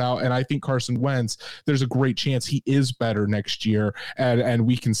offense out. And I think Carson Wentz, there's a great chance he is better next year, and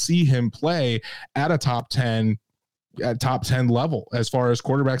we can see him play at a top 10 level as far as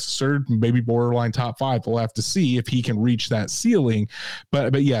quarterbacks concerned, maybe borderline top 5. We'll have to see if he can reach that ceiling.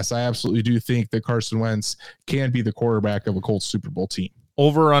 But yes, I absolutely do think that Carson Wentz can be the quarterback of a Colts Super Bowl team.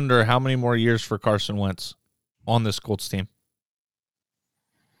 Over under how many more years for Carson Wentz on this Colts team?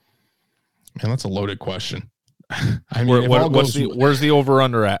 Man, that's a loaded question. I mean, where's the over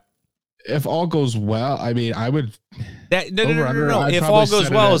under at? If all goes well, I mean, I would. No. If all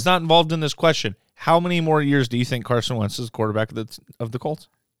goes well is not involved in this question. How many more years do you think Carson Wentz is quarterback of the Colts?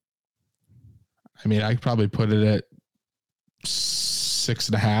 I mean, I could probably put it at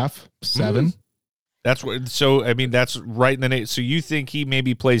 6.5, 7. Mm-hmm. That's what. So I mean, that's right in the name. So you think he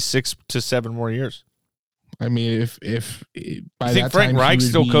maybe plays 6 to 7 more years? I mean, if by you think that Frank time Reich's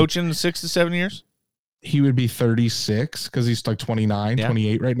still coaching 6 to 7 years? He would be 36 because he's like 29,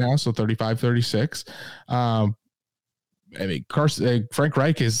 28 right now. So 35, 36. I mean, Frank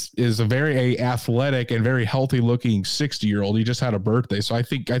Reich is a very athletic and very healthy looking 60-year-old. He just had a birthday. So I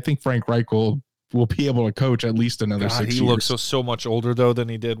think Frank Reich will be able to coach at least another 6 years. He looks so much older though than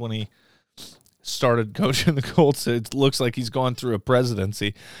he did when he started coaching the Colts. It looks like he's gone through a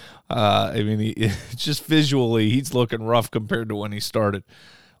presidency. I mean, just visually, he's looking rough compared to when he started.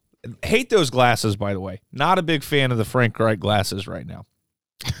 Hate those glasses, by the way. Not a big fan of the Frank Reich glasses right now.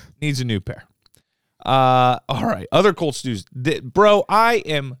 Needs a new pair. All right. Other Colts news. Bro, I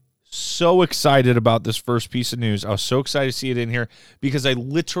am so excited about this first piece of news. I was so excited to see it in here because I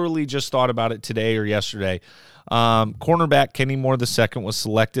literally just thought about it today or yesterday. Cornerback Kenny Moore II was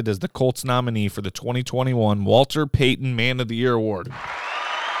selected as the Colts nominee for the 2021 Walter Payton Man of the Year Award.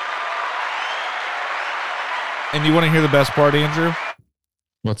 And you want to hear the best part, Andrew?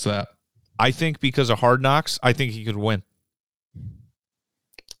 What's that? I think because of Hard Knocks, I think he could win.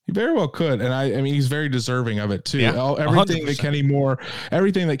 He very well could, and I mean he's very deserving of it too. Yeah, everything that Kenny Moore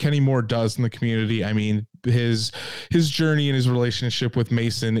does in the community. I mean his journey and his relationship with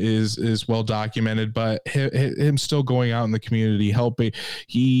Mason is well documented. But him still going out in the community helping,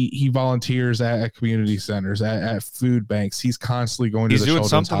 he volunteers at community centers, at food banks. He's constantly going. He's to the doing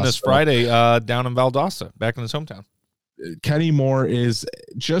something hospital. this Friday down in Valdosta, back in his hometown. Kenny Moore is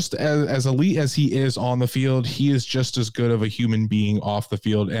just as elite as he is on the field. He is just as good of a human being off the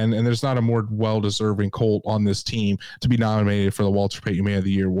field. And there's not a more well-deserving Colt on this team to be nominated for the Walter Payton Man of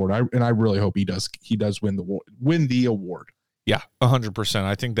the Year award. I really hope he does win the award. Yeah, 100%.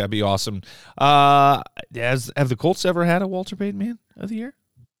 I think that'd be awesome. Have the Colts ever had a Walter Payton Man of the Year?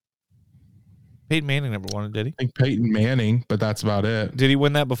 Peyton Manning never won it, did he? I think Peyton Manning, but that's about it. Did he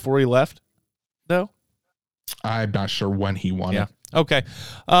win that before he left, though? I'm not sure when he won it. Okay.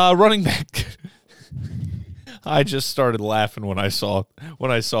 Running back. I just started laughing when I saw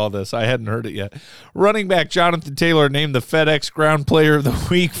this. I hadn't heard it yet. Running back Jonathan Taylor named the FedEx Ground Player of the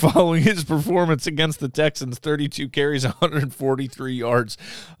Week following his performance against the Texans. 32 carries, 143 yards,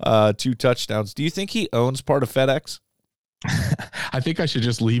 2 touchdowns. Do you think he owns part of FedEx? I think I should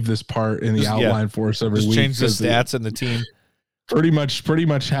just leave this part in the outline for us every week. Change the stats and the team. Pretty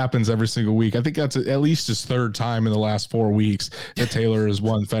much happens every single week. I think that's at least his third time in the last 4 weeks that Taylor has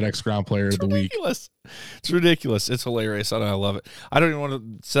won FedEx Ground Player of the Week. It's ridiculous. It's hilarious. And I love it. I don't even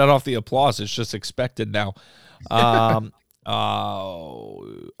want to set off the applause. It's just expected now. I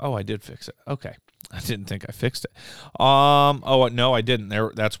did fix it. Okay. I didn't think I fixed it. No, I didn't.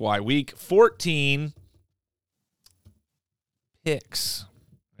 That's why. Week 14 picks.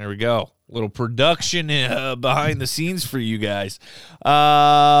 There we go. Little production behind the scenes for you guys.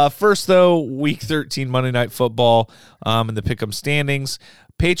 First, though, Week 13 Monday Night Football in the pick'em standings.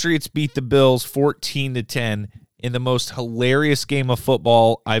 Patriots beat the Bills 14-10 in the most hilarious game of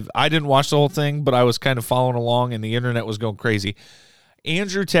football. I didn't watch the whole thing, but I was kind of following along, and the internet was going crazy.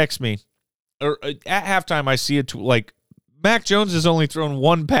 Andrew texts me, or at halftime, I see it like Mac Jones has only thrown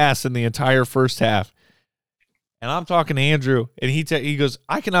one pass in the entire first half. And I'm talking to Andrew, and he goes,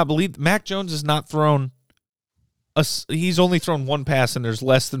 I cannot believe Mac Jones has not thrown he's only thrown one pass, and there's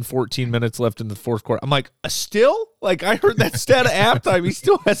less than 14 minutes left in the fourth quarter. I'm like, still? Like, I heard that stat at halftime. He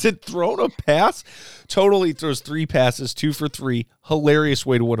still hasn't thrown a pass? Totally throws 3 passes, 2 for 3. Hilarious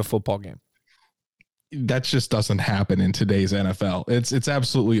way to win a football game. That just doesn't happen in today's NFL. It's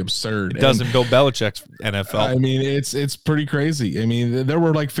absolutely absurd. It doesn't. Bill Belichick's NFL. I mean, it's pretty crazy. I mean, there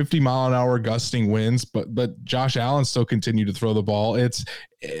were like 50-mile-an-hour gusting winds, but Josh Allen still continued to throw the ball.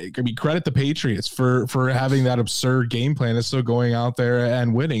 Credit the Patriots for having that absurd game plan and still going out there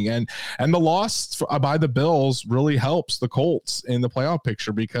and winning. And the loss by the Bills really helps the Colts in the playoff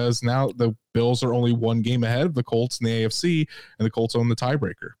picture, because now the Bills are only 1 game ahead of the Colts in the AFC, and the Colts own the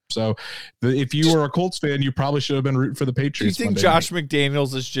tiebreaker. So if you were a Colts fan, you probably should have been rooting for the Patriots. Do you think Josh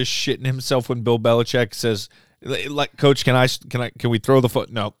McDaniels is just shitting himself when Bill Belichick says, like, Coach, can we throw the foot?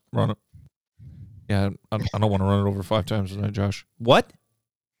 No, run it. Yeah, I don't want to run it over 5 times tonight, Josh. What?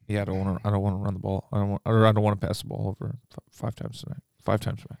 Yeah, I don't want to run the ball. I don't want to pass the ball over 5 times tonight. 5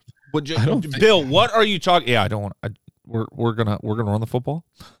 times tonight. Bill, what are you talking? Yeah, I don't want. We're gonna run the football.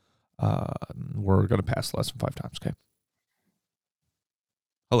 We're gonna pass less than 5 times. Okay.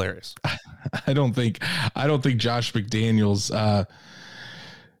 Hilarious. I don't think Josh McDaniels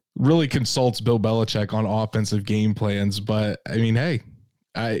really consults Bill Belichick on offensive game plans, but I mean, hey,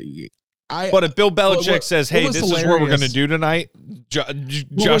 but if Bill Belichick says, "Hey, this is what we're going to do tonight," Josh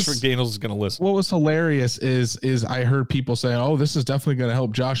McDaniels is going to listen. What was hilarious is I heard people saying, "Oh, this is definitely going to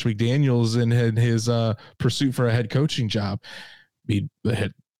help Josh McDaniels in his pursuit for a head coaching job."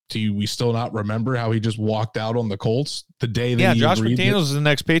 Do we still not remember how he just walked out on the Colts the day that Josh McDaniels is the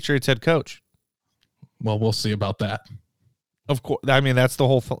next Patriots head coach. Well, we'll see about that. Of course, I mean that's the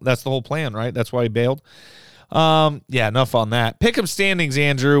whole plan, right? That's why he bailed. Enough on that. Pick'em standings,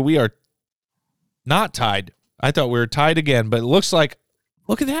 Andrew. We are not tied. I thought we were tied again, but it looks like,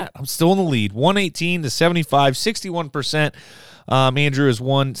 look at that. I'm still in the lead. 118 to 75, 61%. Andrew is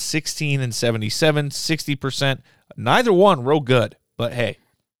 116 and 77, 60%. Neither one real good, but hey,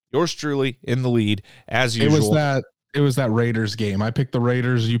 yours truly in the lead as usual. It was that Raiders game. I picked the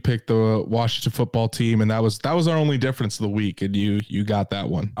Raiders, you picked the Washington football team, and that was our only difference of the week, and you got that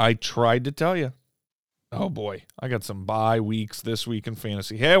one. I tried to tell you. Oh boy, I got some bye weeks this week in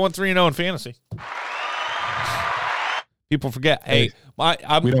fantasy. Hey, I went 3-0 in fantasy. People forget. Hey,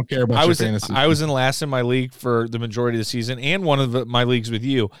 we don't care about your fantasy. I was in last in my league for the majority of the season, and one of my leagues with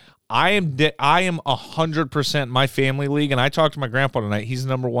you. I am 100% my family league, and I talked to my grandpa tonight. He's the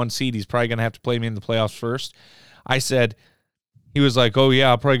number 1 seed. He's probably going to have to play me in the playoffs first. I said, he was like, "Oh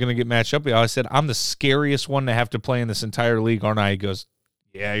yeah, I'm probably going to get matched up with you." I said, "I'm the scariest one to have to play in this entire league, aren't I?" He goes,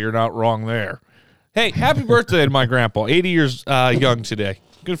 "Yeah, you're not wrong there." Hey, happy birthday to my grandpa. 80 years young today.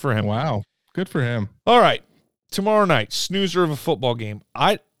 Good for him. Wow. Good for him. All right. Tomorrow night, snoozer of a football game.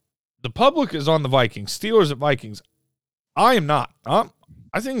 The public is on the Vikings. Steelers at Vikings. I am not. I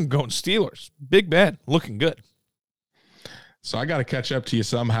think I'm going Steelers. Big Ben, looking good. So I got to catch up to you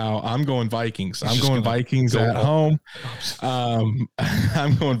somehow. I'm going Vikings. I'm going Vikings at home.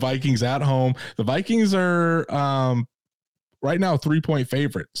 I'm going Vikings at home. The Vikings are right now 3-point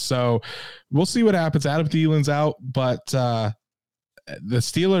favorite. So we'll see what happens. Adam Thielen's out, but the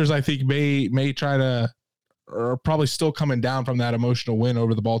Steelers, I think, may try to, or probably still coming down from that emotional win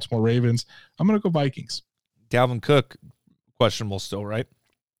over the Baltimore Ravens. I'm going to go Vikings. Dalvin Cook, questionable still, right?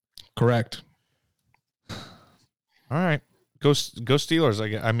 Correct. All right. Go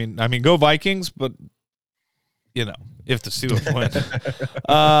Steelers. I mean, go Vikings, but if the Steelers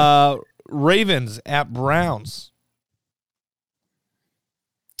win. Ravens at Browns.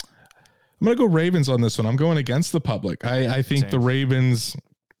 I'm going to go Ravens on this one. I'm going against the public. I think the Ravens,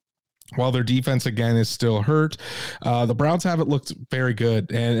 while their defense again is still hurt, the Browns haven't looked very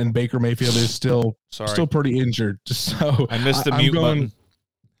good, and Baker Mayfield is still pretty injured. So I missed the mute button.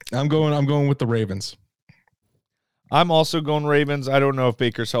 I'm going with the Ravens. I'm also going Ravens. I don't know if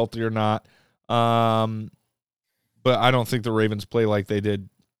Baker's healthy or not, but I don't think the Ravens play like they did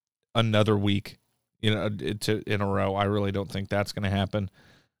another week, in a row. I really don't think that's going to happen.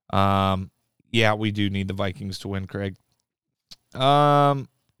 Yeah, we do need the Vikings to win, Craig.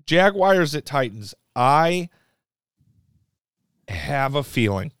 Jaguars at Titans. I have a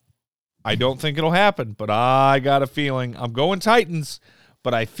feeling. I don't think it'll happen, but I got a feeling. I'm going Titans.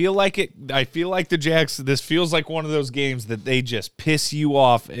 But I feel like the Jags, this feels like one of those games that they just piss you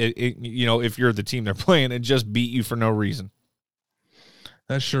off, if you're the team they're playing, and just beat you for no reason.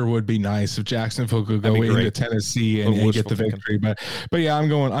 That sure would be nice if Jacksonville could go into Tennessee and get the victory. But yeah, I'm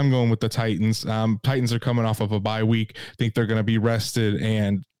going with the Titans. Titans are coming off of a bye week. I think they're going to be rested.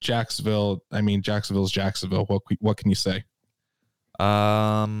 And Jacksonville's Jacksonville. What can you say?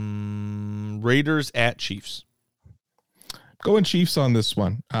 Raiders at Chiefs. Going Chiefs on this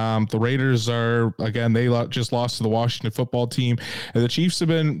one. The Raiders are, again, they just lost to the Washington football team, and the Chiefs have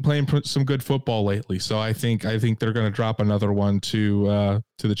been playing some good football lately. So I think they're going to drop another one to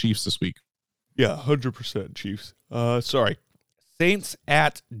the Chiefs this week. Yeah, 100% Chiefs. Sorry. Saints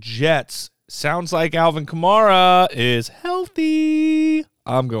at Jets. Sounds like Alvin Kamara is healthy.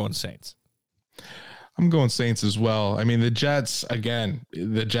 I'm going Saints. I'm going Saints as well. I mean, the Jets, again,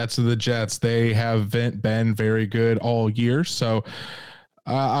 the Jets are the Jets. They have been very good all year. So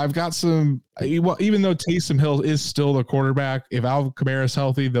I've got some, even though Taysom Hill is still the quarterback, if Alvin Kamara is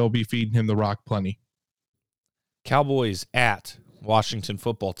healthy, they'll be feeding him the rock plenty. Cowboys at Washington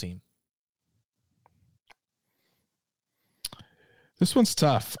football team. This one's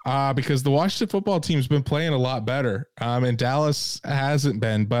tough because the Washington football team's been playing a lot better, and Dallas hasn't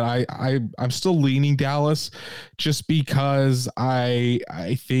been. But I'm still leaning Dallas, just because I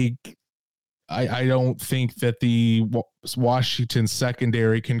don't think that the Washington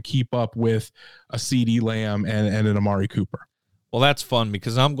secondary can keep up with a CeeDee Lamb and an Amari Cooper. Well, that's fun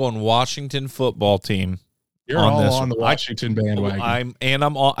because I'm going Washington football team. You're all on the Washington bandwagon.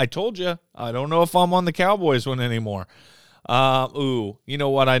 I told you, I don't know if I'm on the Cowboys one anymore. You know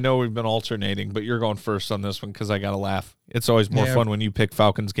what? I know we've been alternating, but you're going first on this one because I got to laugh. It's always more fun when you pick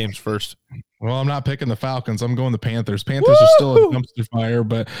Falcons games first. Well, I'm not picking the Falcons. I'm going the Panthers. Panthers are still a dumpster fire,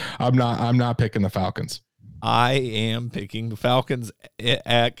 but I'm not picking the Falcons. I am picking the Falcons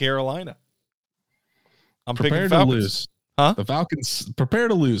at Carolina. I'm prepared picking Falcons. To lose. Huh? The Falcons prepare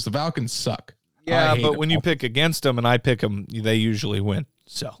to lose. The Falcons suck. Yeah, but when you pick against them and I pick them, they usually win.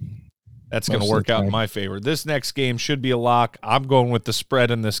 So that's going to work out in my favor. This next game should be a lock. I'm going with the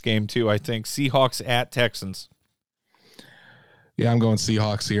spread in this game, too, I think. Seahawks at Texans. Yeah, I'm going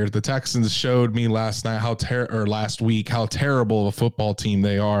Seahawks here. The Texans showed me last week how terrible of a football team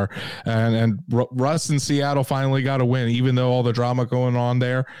they are. And Russ in Seattle finally got a win, even though all the drama going on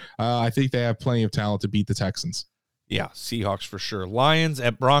there. I think they have plenty of talent to beat the Texans. Yeah, Seahawks for sure. Lions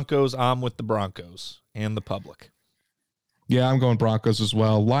at Broncos. I'm with the Broncos and the public. Yeah, I'm going Broncos as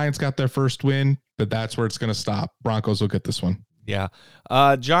well. Lions got their first win, but that's where it's going to stop. Broncos will get this one. Yeah.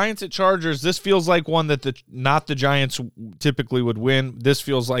 Giants at Chargers. This feels like one that not the Giants typically would win. This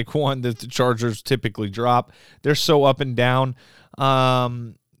feels like one that the Chargers typically drop. They're so up and down.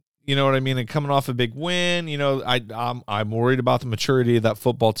 You know what I mean? And coming off a big win, I'm worried about the maturity of that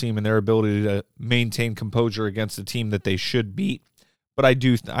football team and their ability to maintain composure against a team that they should beat. But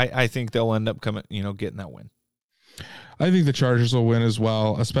I think they'll end up getting that win. I think the Chargers will win as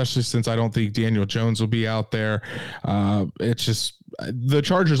well, especially since I don't think Daniel Jones will be out there. It's just the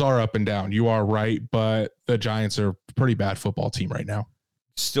Chargers are up and down. You are right, but the Giants are a pretty bad football team right now.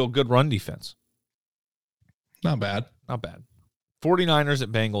 Still good run defense. Not bad. 49ers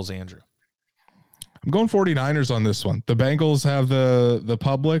at Bengals, Andrew. I'm going 49ers on this one. The Bengals have the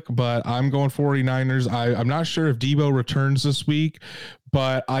public, but I'm going 49ers. I'm not sure if Debo returns this week,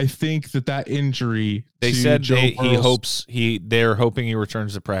 but I think that injury. They said they're hoping he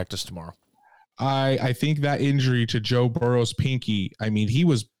returns to practice tomorrow. I think that injury to Joe Burrow's pinky. I mean, he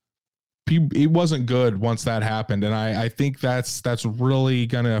wasn't good once that happened, and I think that's really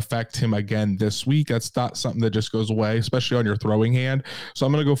going to affect him again this week. That's not something that just goes away, especially on your throwing hand. So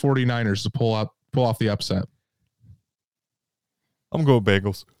I'm going to go 49ers to pull off the upset. I'm going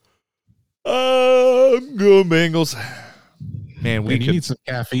Bengals. I'm going Bengals. Man, you need some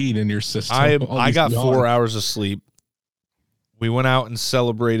caffeine in your system. I got 4 hours of sleep. We went out and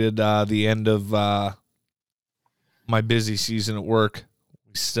celebrated the end of my busy season at work.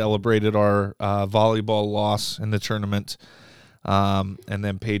 We celebrated our volleyball loss in the tournament. And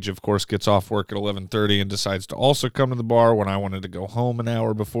then Paige, of course, gets off work at 11:30 and decides to also come to the bar when I wanted to go home an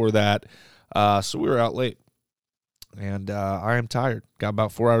hour before that. So we were out late. And I am tired. Got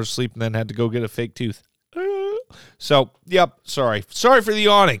about 4 hours of sleep and then had to go get a fake tooth. So, yep, sorry. Sorry for the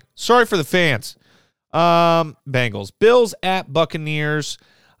yawning. Sorry for the fans. Bengals. Bills at Buccaneers.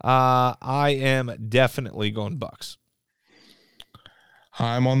 I am definitely going Bucs.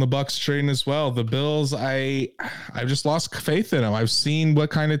 I'm on the Bucs train as well. The Bills, I've just lost faith in them. I've seen what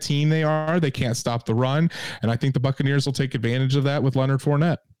kind of team they are. They can't stop the run, and I think the Buccaneers will take advantage of that with Leonard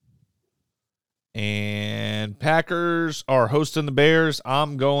Fournette. And Packers are hosting the Bears.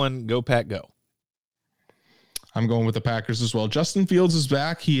 I'm going go Pack go. I'm going with the Packers as well. Justin Fields is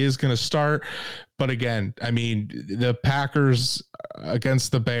back. He is going to start. But again, I mean, the Packers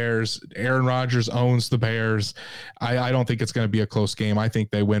against the Bears, Aaron Rodgers owns the Bears. I don't think it's going to be a close game. I think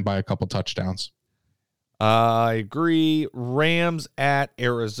they win by a couple touchdowns. I agree. Rams at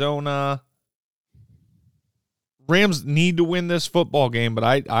Arizona. Rams need to win this football game, but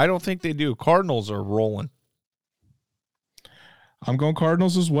I don't think they do. Cardinals are rolling. I'm going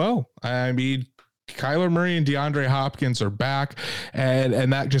Cardinals as well. I mean, Kyler Murray and DeAndre Hopkins are back,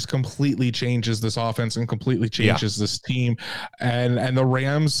 and that just completely changes this offense and completely changes this team. And the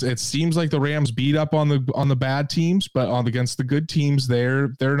Rams, it seems like the Rams beat up on the bad teams, but against the good teams, they're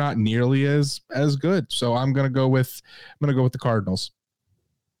not nearly as good. So I'm gonna go with the Cardinals.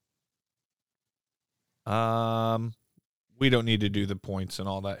 We don't need to do the points and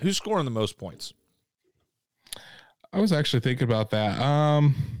all that. Who's scoring the most points? I was actually thinking about that.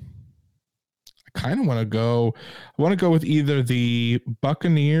 I want to go with either the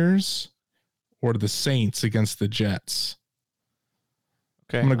Buccaneers or the Saints against the Jets.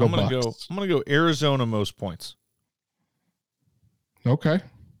 Okay, I'm gonna go Arizona most points. Okay,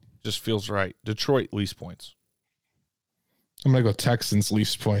 just feels right. Detroit least points. I'm gonna go Texans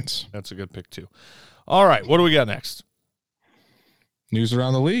least points. That's a good pick too. All right, what do we got next? News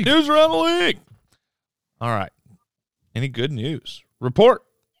around the league. All right. Any good news? Report.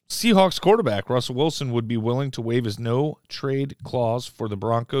 Seahawks quarterback Russell Wilson would be willing to waive his no-trade clause for the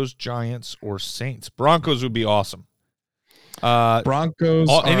Broncos, Giants, or Saints. Broncos would be awesome.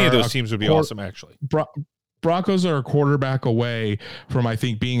 Any of those teams would be awesome, actually. Broncos are a quarterback away from, I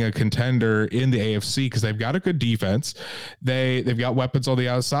think, being a contender in the AFC because they've got a good defense. They've got weapons on the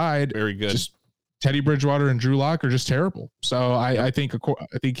outside. Very good. Just Teddy Bridgewater and Drew Lock are just terrible. So I think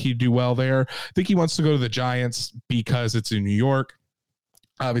he'd do well there. I think he wants to go to the Giants because it's in New York.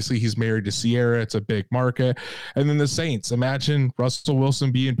 Obviously, he's married to Sierra. It's a big market. And then the Saints. Imagine Russell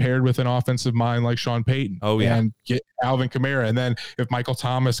Wilson being paired with an offensive mind like Sean Payton. Oh, yeah. And get Alvin Kamara. And then if Michael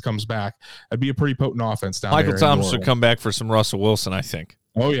Thomas comes back, that'd be a pretty potent offense down there. Michael Thomas would come back for some Russell Wilson, I think.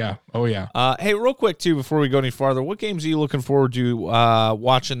 Oh, yeah. Hey, real quick, too, before we go any farther, what games are you looking forward to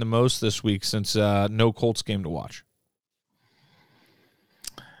watching the most this week since no Colts game to watch?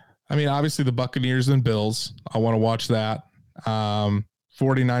 I mean, obviously the Buccaneers and Bills. I want to watch that.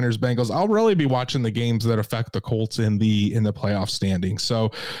 49ers, Bengals. I'll really be watching the games that affect the Colts in the playoff standings.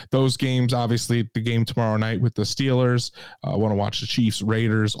 So those games, obviously the game tomorrow night with the Steelers, I want to watch the Chiefs,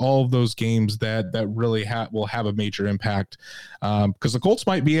 Raiders, all of those games that really will have a major impact because the Colts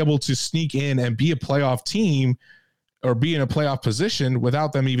might be able to sneak in and be a playoff team or be in a playoff position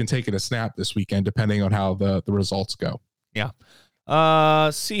without them even taking a snap this weekend, depending on how the results go. Yeah.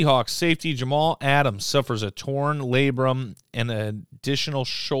 Seahawks safety Jamal Adams suffers a torn labrum and additional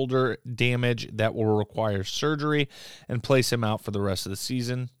shoulder damage that will require surgery and place him out for the rest of the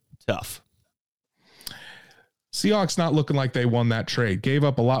season. Tough. Seahawks not looking like they won that trade. Gave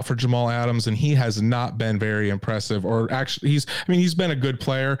up a lot for Jamal Adams, and he has not been very impressive. Or actually, he's been a good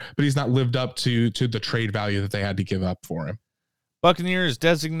player, but he's not lived up to the trade value that they had to give up for him. Buccaneers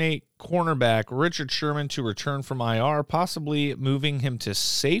designate cornerback Richard Sherman to return from IR, possibly moving him to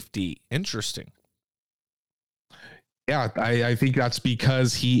safety. Interesting. Yeah, I think that's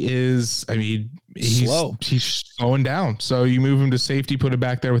because he's slow. He's slowing down. So you move him to safety, put him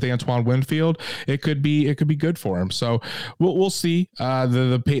back there with Antoine Winfield. It could be good for him. So we'll see.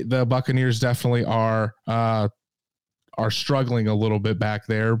 The Buccaneers definitely are struggling a little bit back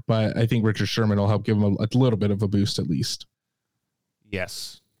there, but I think Richard Sherman will help give him a little bit of a boost at least.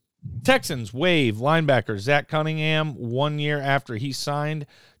 Yes. Texans waive linebacker Zach Cunningham 1 year after he signed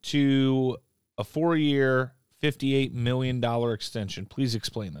to a 4-year, $58 million extension. Please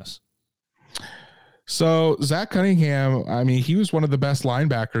explain this. So Zach Cunningham, I mean, he was one of the best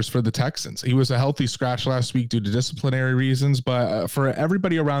linebackers for the Texans. He was a healthy scratch last week due to disciplinary reasons, but for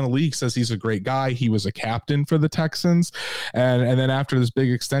everybody around the league says he's a great guy. He was a captain for the Texans, and then after this big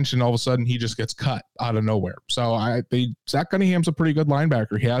extension, all of a sudden he just gets cut out of nowhere. So Zach Cunningham's a pretty good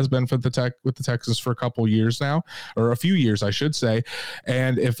linebacker. He has been with the Texans for a couple years now, or a few years, I should say.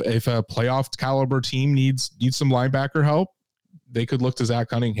 And if a playoff caliber team needs some linebacker help, they could look to Zach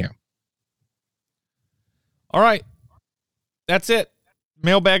Cunningham. All right. That's it.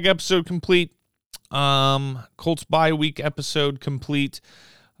 Mailbag episode complete. Colts bye week episode complete.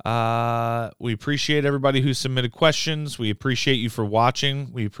 We appreciate everybody who submitted questions. We appreciate you for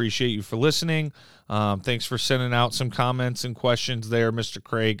watching. We appreciate you for listening. Thanks for sending out some comments and questions there, Mr.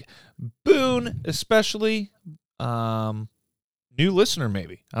 Craig Boone, especially. New listener,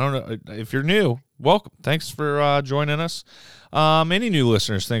 maybe. I don't know. If you're new, welcome. Thanks for joining us. Any new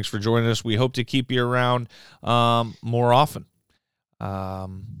listeners, thanks for joining us. We hope to keep you around more often.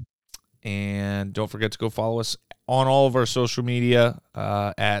 And don't forget to go follow us on all of our social media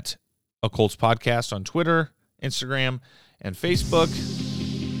at A Colts Podcast on Twitter, Instagram, and Facebook.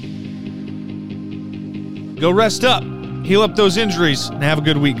 Go rest up, heal up those injuries, and have a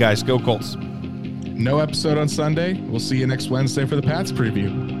good week, guys. Go Colts. No episode on Sunday. We'll see you next Wednesday for the Pats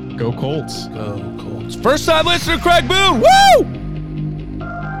preview. Go Colts. Go Colts. First time listener, Craig Boone. Woo!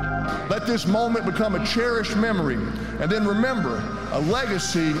 Let this moment become a cherished memory. And then remember, a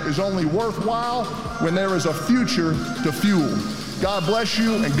legacy is only worthwhile when there is a future to fuel. God bless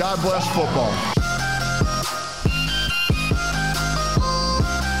you, and God bless football.